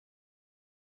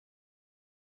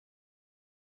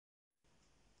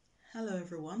Hello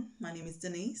everyone, my name is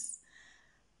Denise.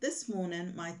 This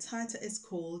morning my title is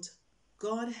called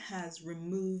God Has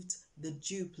Removed the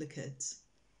Duplicate.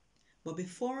 But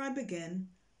before I begin,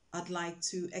 I'd like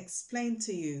to explain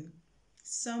to you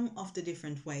some of the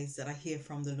different ways that I hear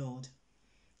from the Lord.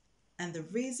 And the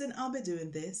reason I'll be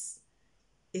doing this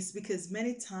is because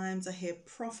many times I hear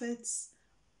prophets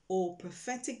or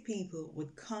prophetic people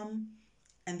would come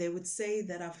and they would say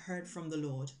that I've heard from the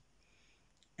Lord.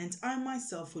 And I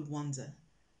myself would wonder,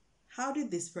 how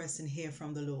did this person hear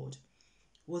from the Lord?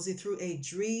 Was it through a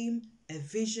dream, a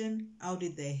vision? How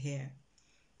did they hear?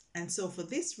 And so for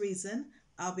this reason,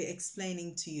 I'll be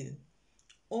explaining to you.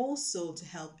 Also to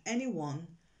help anyone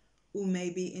who may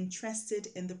be interested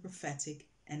in the prophetic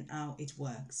and how it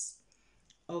works.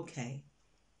 Okay,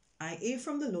 I hear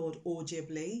from the Lord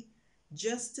audibly,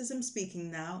 just as I'm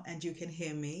speaking now and you can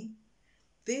hear me.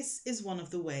 This is one of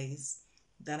the ways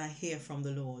that I hear from the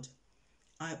Lord.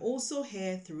 I also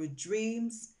hear through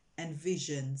dreams and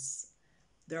visions.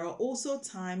 There are also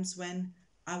times when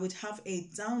I would have a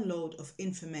download of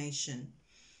information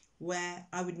where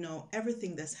I would know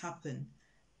everything that's happened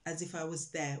as if I was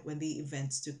there when the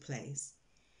events took place.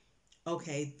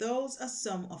 Okay, those are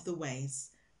some of the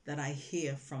ways that I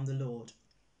hear from the Lord.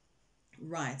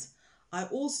 Right, I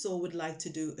also would like to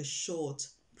do a short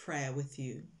prayer with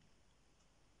you.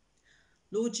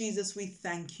 Lord Jesus, we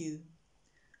thank you.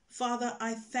 Father,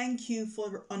 I thank you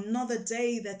for another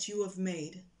day that you have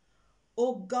made.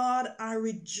 Oh God, I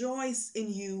rejoice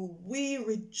in you. We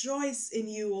rejoice in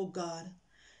you, oh God.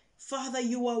 Father,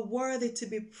 you are worthy to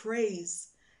be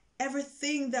praised.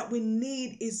 Everything that we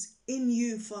need is in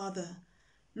you, Father.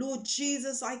 Lord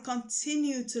Jesus, I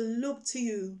continue to look to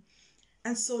you.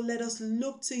 And so let us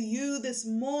look to you this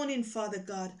morning, Father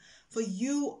God, for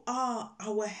you are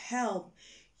our help.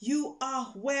 You are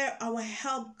where our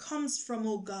help comes from,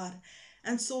 oh God.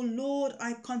 And so, Lord,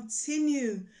 I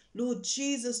continue, Lord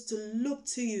Jesus, to look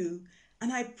to you.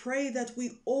 And I pray that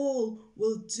we all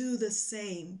will do the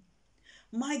same.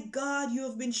 My God, you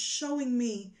have been showing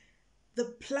me the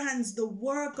plans, the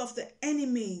work of the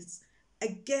enemies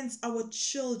against our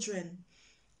children.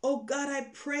 Oh God, I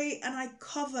pray and I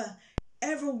cover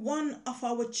every one of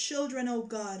our children, oh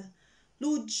God.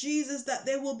 Lord Jesus, that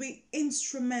they will be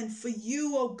instrument for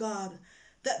you, oh God.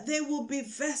 That they will be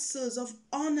vessels of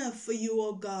honor for you,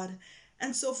 oh God.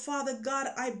 And so, Father God,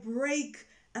 I break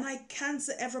and I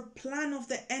cancel every plan of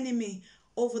the enemy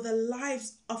over the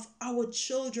lives of our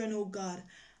children, oh God.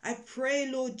 I pray,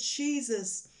 Lord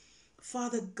Jesus,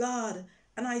 Father God,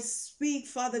 and I speak,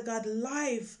 Father God,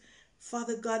 life,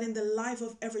 Father God, in the life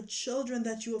of every children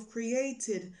that you have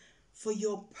created for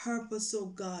your purpose, oh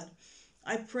God.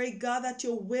 I pray, God, that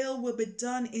your will be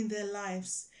done in their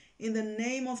lives. In the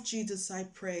name of Jesus, I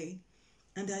pray.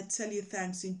 And I tell you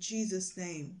thanks in Jesus'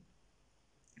 name.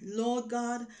 Lord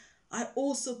God, I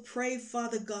also pray,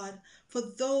 Father God, for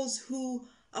those who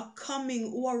are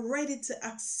coming, who are ready to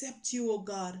accept you, oh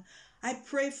God. I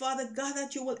pray, Father God,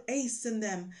 that you will hasten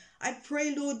them. I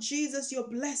pray, Lord Jesus, your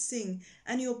blessing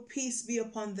and your peace be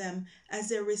upon them as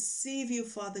they receive you,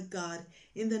 Father God,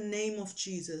 in the name of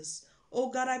Jesus. Oh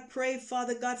God, I pray,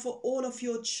 Father God, for all of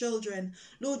your children.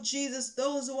 Lord Jesus,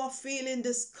 those who are feeling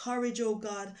discouraged, oh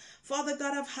God. Father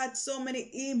God, I've had so many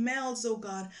emails, oh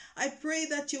God. I pray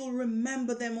that you'll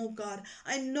remember them, oh God.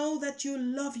 I know that you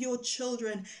love your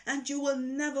children and you will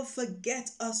never forget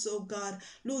us, oh God.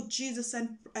 Lord Jesus,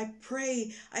 and I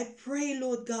pray,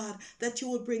 Lord God, that you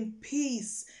will bring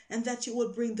peace and that you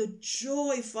will bring the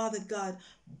joy, Father God,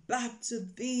 back to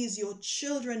these, your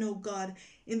children, oh God.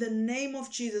 In the name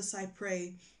of Jesus, I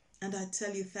pray. And I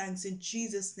tell you thanks in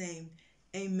Jesus' name.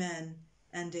 Amen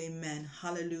and amen.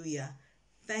 Hallelujah.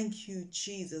 Thank you,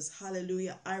 Jesus.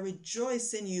 Hallelujah. I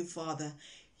rejoice in you, Father.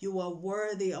 You are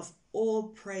worthy of all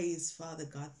praise, Father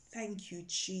God. Thank you,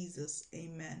 Jesus.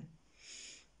 Amen.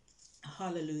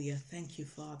 Hallelujah. Thank you,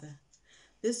 Father.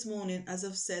 This morning, as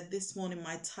I've said, this morning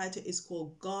my title is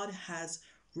called God Has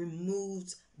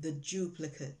Removed the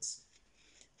Duplicate.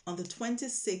 On the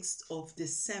 26th of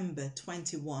December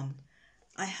 21,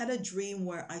 I had a dream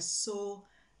where I saw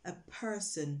a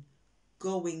person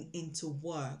going into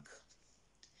work.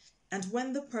 And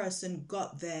when the person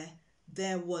got there,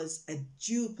 there was a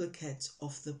duplicate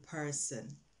of the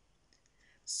person.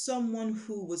 Someone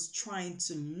who was trying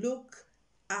to look,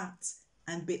 act,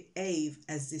 and behave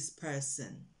as this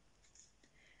person.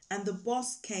 And the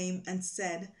boss came and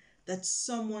said that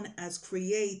someone has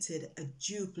created a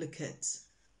duplicate,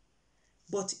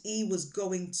 but he was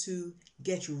going to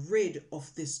get rid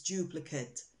of this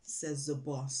duplicate, says the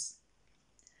boss.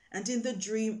 And in the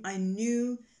dream, I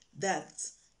knew that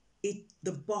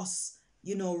the boss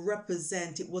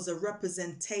it was a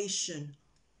representation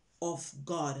of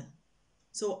God.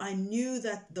 So I knew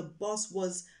that the boss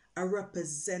was a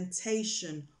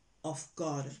representation of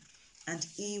God, and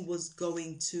he was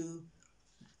going to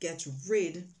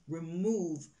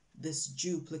remove this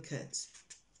duplicate.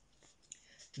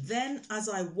 Then as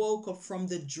I woke up from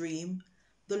the dream,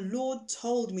 the Lord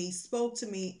spoke to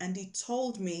me, and he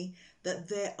told me that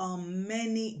there are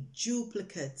many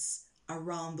duplicates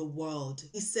around the world.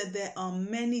 He said there are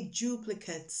many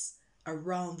duplicates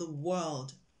around the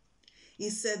world. He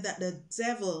said that the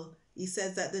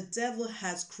devil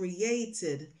has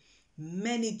created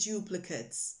many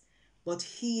duplicates, but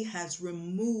he has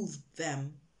removed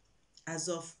them. As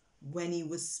of when he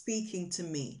was speaking to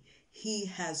me, he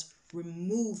has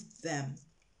removed them.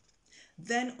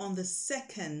 Then on the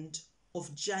 2nd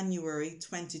of January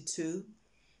 22,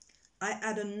 I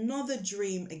had another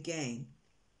dream again,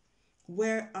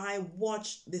 where I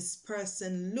watched this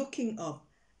person looking up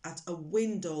at a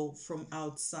window from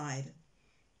outside.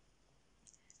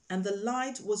 And the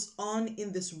light was on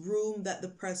in this room that the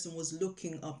person was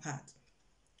looking up at.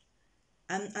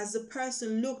 And as the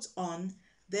person looked on,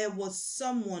 there was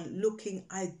someone looking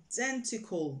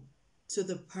identical to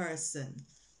the person.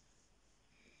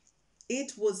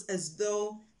 It was as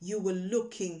though you were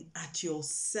looking at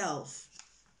yourself.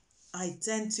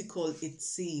 Identical, it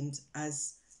seemed,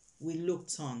 as we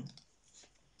looked on.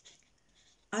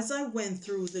 As I went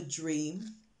through the dream,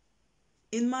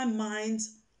 in my mind,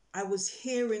 I was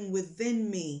hearing within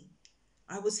me,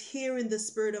 I was hearing the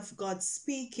Spirit of God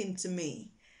speaking to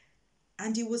me.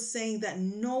 And he was saying that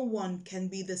no one can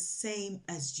be the same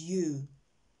as you.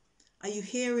 Are you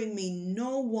hearing me?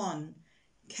 No one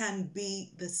can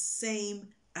be the same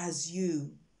as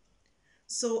you.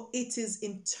 So it is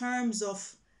in terms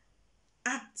of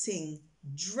acting,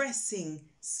 dressing,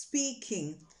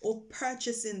 speaking, or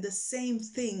purchasing the same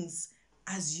things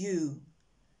as you.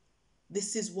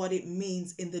 This is what it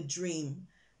means in the dream.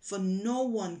 For no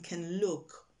one can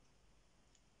look,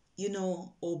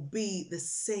 or be the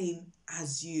same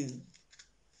as you.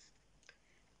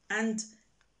 And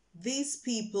these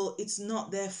people, it's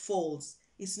not their faults.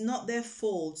 It's not their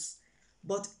faults,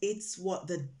 but it's what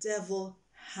the devil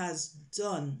has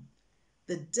done.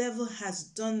 The devil has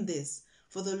done this.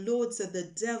 For the Lord said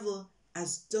the devil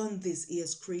has done this. He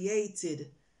has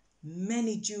created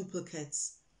many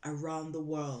duplicates around the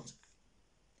world.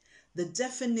 The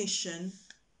definition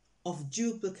of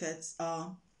duplicates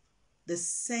are the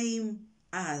same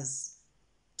as,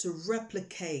 to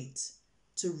replicate,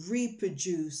 to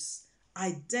reproduce,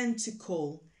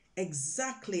 identical,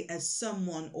 exactly as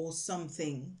someone or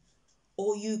something.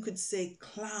 Or you could say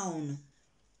clown,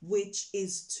 which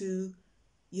is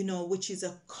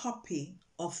a copy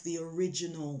of the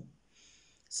original.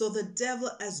 So the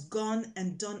devil has gone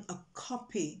and done a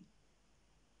copy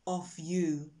of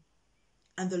you.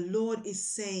 And the Lord is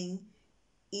saying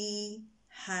he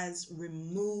has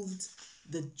removed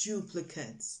the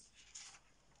duplicates.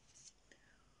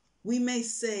 We may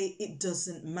say it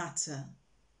doesn't matter,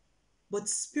 but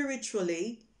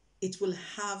spiritually it will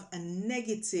have a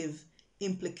negative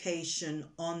implication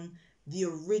on the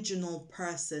original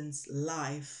person's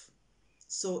life.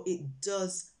 So it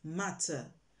does matter.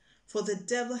 For the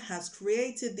devil has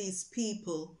created these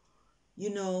people,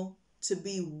 to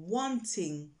be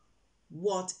wanting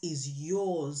what is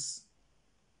yours.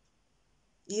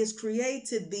 He has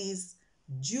created these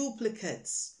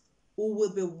duplicates who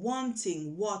will be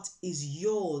wanting what is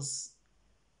yours.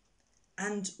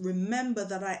 And remember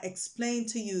that I explained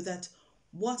to you that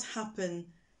what happened,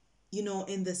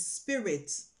 in the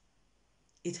spirit,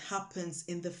 it happens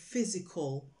in the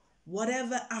physical.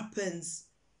 Whatever happens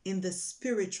in the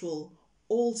spiritual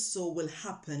also will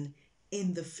happen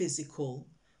in the physical.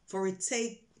 For it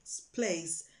takes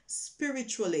place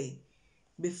spiritually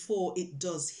before it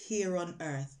does here on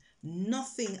earth.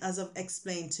 Nothing, as I've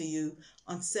explained to you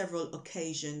on several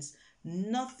occasions,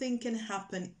 nothing can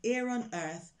happen here on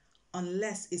earth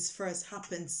unless it's first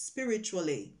happened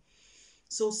spiritually.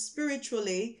 So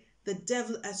spiritually, the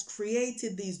devil has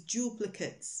created these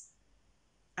duplicates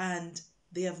and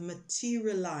they have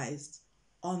materialized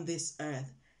on this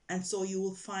earth. And so you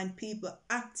will find people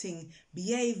acting,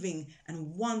 behaving,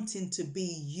 and wanting to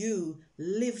be you,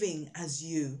 living as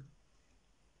you.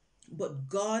 But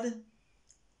God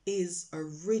is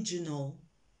original.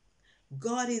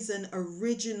 God is an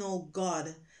original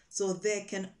God. So there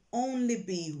can only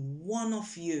be one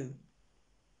of you.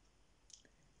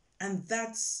 And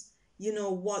that's,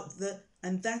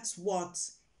 that's what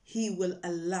he will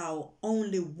allow,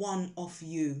 only one of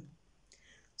you.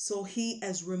 So he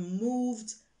has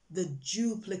removed the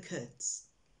duplicates.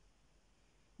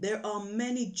 There are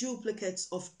many duplicates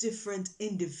of different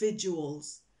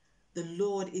individuals, the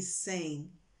Lord is saying,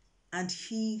 and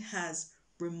He has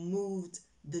removed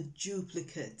the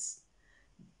duplicates.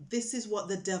 This is what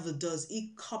the devil does.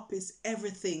 He copies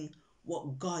everything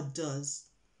what God does.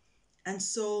 And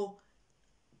so,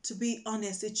 to be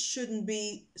honest, it shouldn't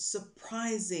be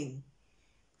surprising,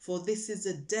 for this is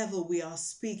the devil we are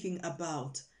speaking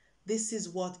about. This is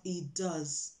what he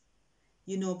does.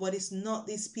 But it's not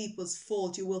these people's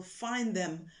fault. You will find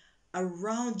them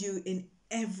around you in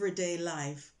everyday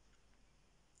life,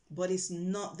 but it's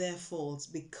not their fault,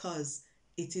 because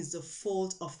it is the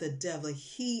fault of the devil.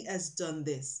 He has done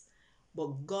this,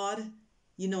 but God,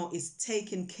 is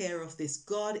taking care of this.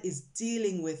 God is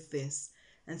dealing with this,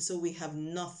 and so we have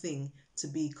nothing to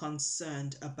be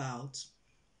concerned about.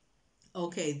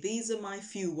 Okay, these are my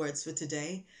few words for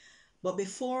today. But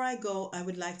before I go, I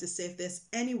would like to say, if there's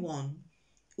anyone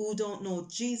who don't know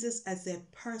Jesus as their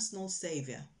personal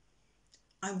Savior,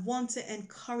 I want to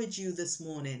encourage you this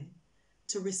morning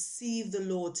to receive the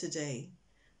Lord today,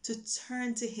 to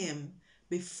turn to Him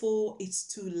before it's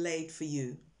too late for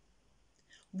you.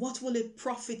 What will it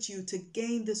profit you to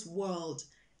gain this world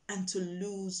and to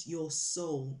lose your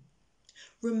soul?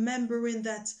 Remembering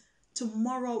that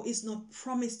tomorrow is not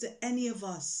promised to any of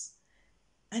us.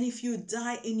 And if you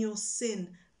die in your sin,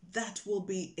 that will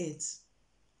be it.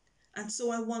 And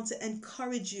so I want to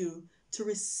encourage you to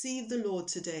receive the Lord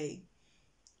today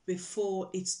before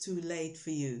it's too late for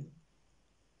you.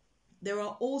 There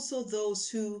are also those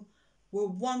who were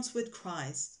once with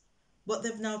Christ, but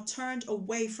they've now turned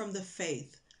away from the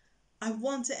faith. I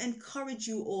want to encourage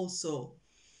you also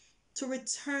to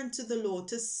return to the Lord,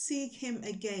 to seek Him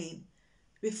again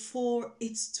before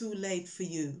it's too late for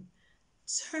you.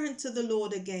 Turn to the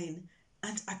Lord again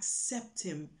and accept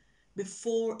Him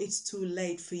before it's too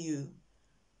late for you.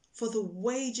 For the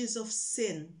wages of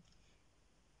sin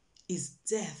is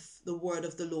death, the word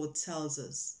of the Lord tells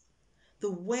us.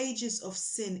 The wages of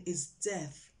sin is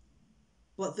death,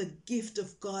 but the gift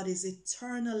of God is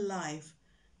eternal life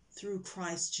through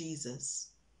Christ Jesus.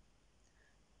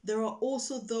 There are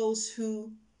also those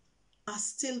who are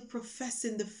still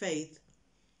professing the faith,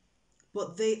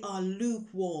 but they are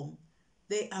lukewarm.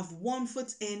 They have one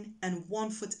foot in and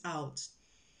one foot out,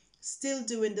 still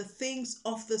doing the things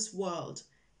of this world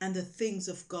and the things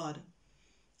of God.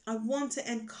 I want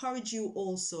to encourage you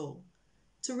also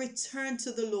to return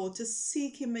to the Lord, to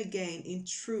seek Him again in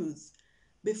truth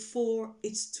before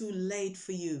it's too late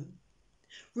for you.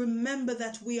 Remember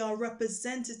that we are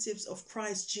representatives of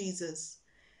Christ Jesus,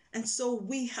 and so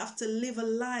we have to live a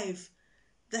life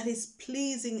that is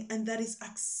pleasing and that is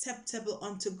acceptable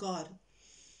unto God,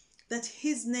 that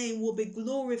His name will be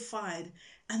glorified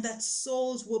and that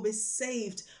souls will be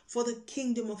saved for the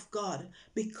kingdom of God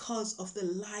because of the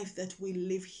life that we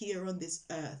live here on this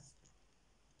earth.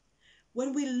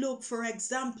 When we look, for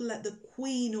example, at the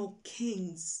queen or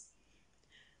kings,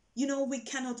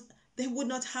 they would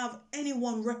not have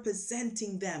anyone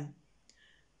representing them.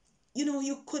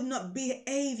 You could not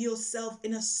behave yourself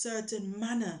in a certain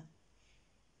manner,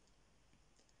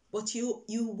 but you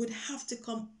would have to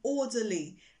come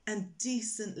orderly and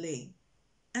decently.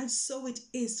 And so it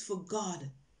is for God.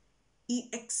 He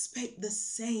expects the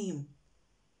same,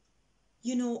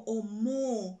 or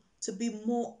more, to be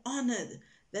more honored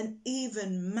than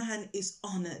even man is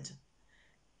honored.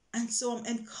 And so I'm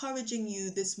encouraging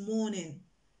you this morning,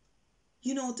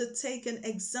 to take an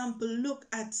example. Look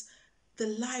at the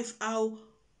life, how,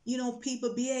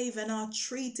 people behave and are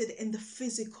treated in the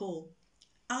physical.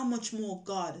 How much more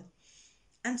God?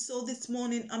 And so this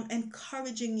morning, I'm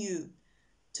encouraging you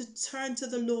to turn to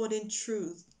the Lord in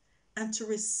truth and to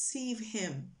receive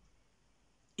Him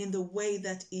in the way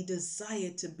that He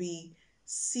desired to be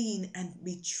seen and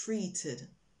be treated.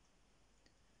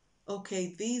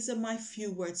 Okay, these are my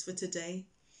few words for today.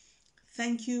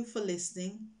 Thank you for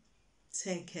listening.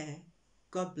 Take care.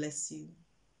 God bless you.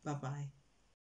 Bye-bye.